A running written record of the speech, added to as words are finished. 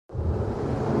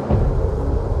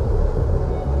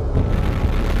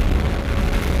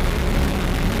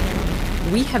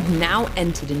We have now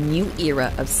entered a new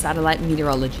era of satellite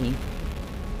meteorology.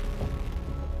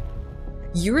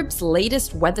 Europe's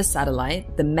latest weather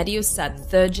satellite, the Meteosat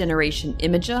third-generation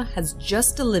imager, has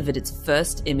just delivered its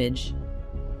first image.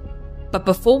 But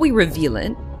before we reveal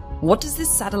it, what does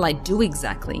this satellite do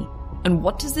exactly? And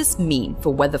what does this mean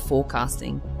for weather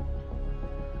forecasting?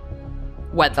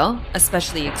 Weather,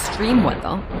 especially extreme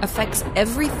weather, affects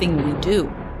everything we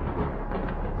do.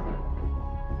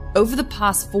 Over the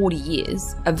past 40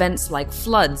 years, events like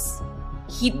floods,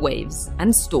 heat waves,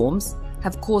 and storms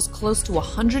have caused close to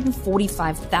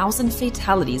 145,000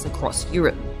 fatalities across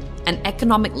Europe and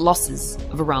economic losses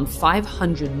of around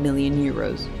 500 million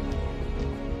euros.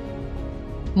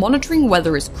 Monitoring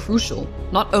weather is crucial,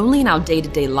 not only in our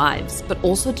day-to-day lives, but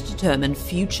also to determine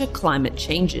future climate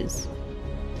changes.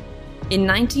 In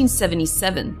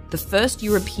 1977, the first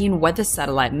European weather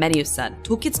satellite Meteosat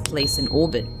took its place in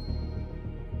orbit.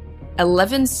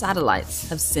 11 satellites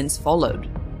have since followed.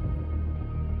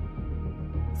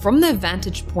 From their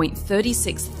vantage point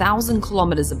 36,000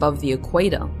 kilometers above the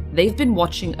equator, they've been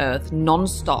watching Earth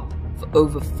non-stop for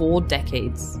over 4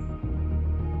 decades.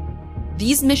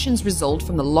 These missions result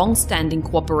from the long-standing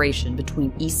cooperation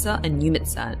between ESA and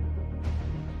EUMETSAT.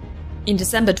 In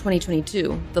December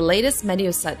 2022, the latest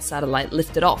Meteosat satellite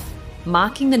lifted off,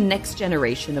 marking the next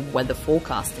generation of weather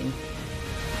forecasting.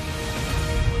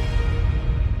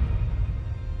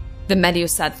 The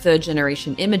Meteosat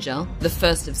third-generation imager, the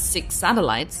first of 6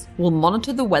 satellites, will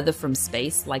monitor the weather from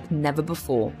space like never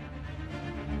before.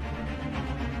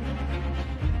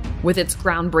 With its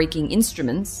groundbreaking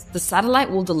instruments, the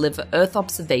satellite will deliver Earth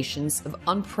observations of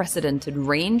unprecedented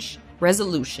range,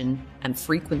 resolution, and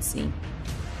frequency.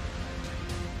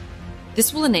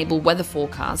 This will enable weather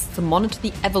forecasts to monitor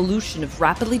the evolution of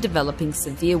rapidly developing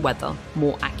severe weather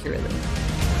more accurately.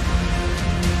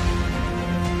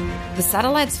 The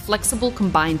satellite's flexible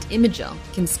combined imager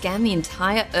can scan the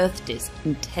entire Earth disk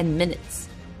in 10 minutes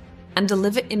and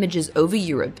deliver images over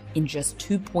Europe in just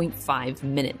 2.5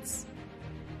 minutes.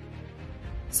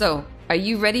 So, are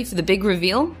you ready for the big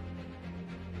reveal?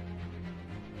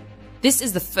 This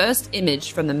is the first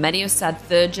image from the Meteosat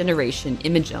third-generation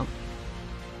imager,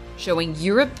 showing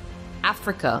Europe,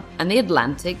 Africa, and the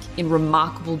Atlantic in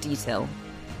remarkable detail.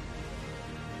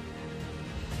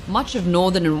 Much of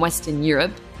northern and western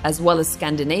Europe, as well as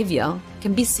Scandinavia,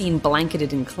 can be seen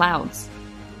blanketed in clouds,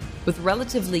 with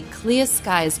relatively clear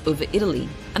skies over Italy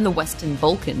and the Western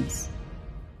Balkans.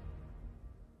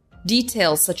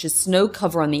 Details such as snow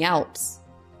cover on the Alps,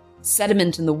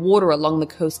 sediment in the water along the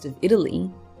coast of Italy,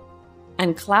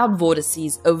 and cloud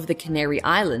vortices over the Canary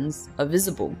Islands are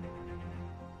visible.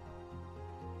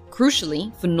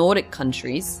 Crucially, for Nordic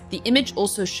countries, the image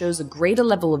also shows a greater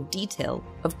level of detail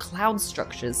of cloud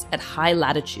structures at high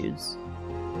latitudes.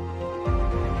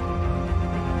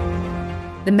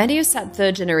 The Meteosat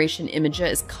third-generation imager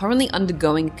is currently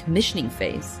undergoing a commissioning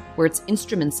phase, where its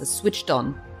instruments are switched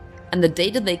on, and the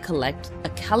data they collect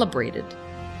are calibrated.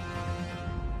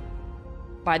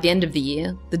 By the end of the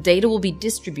year, the data will be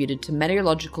distributed to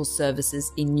meteorological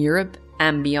services in Europe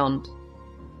and beyond,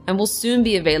 and will soon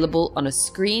be available on a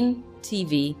screen,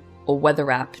 TV, or weather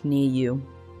app near you.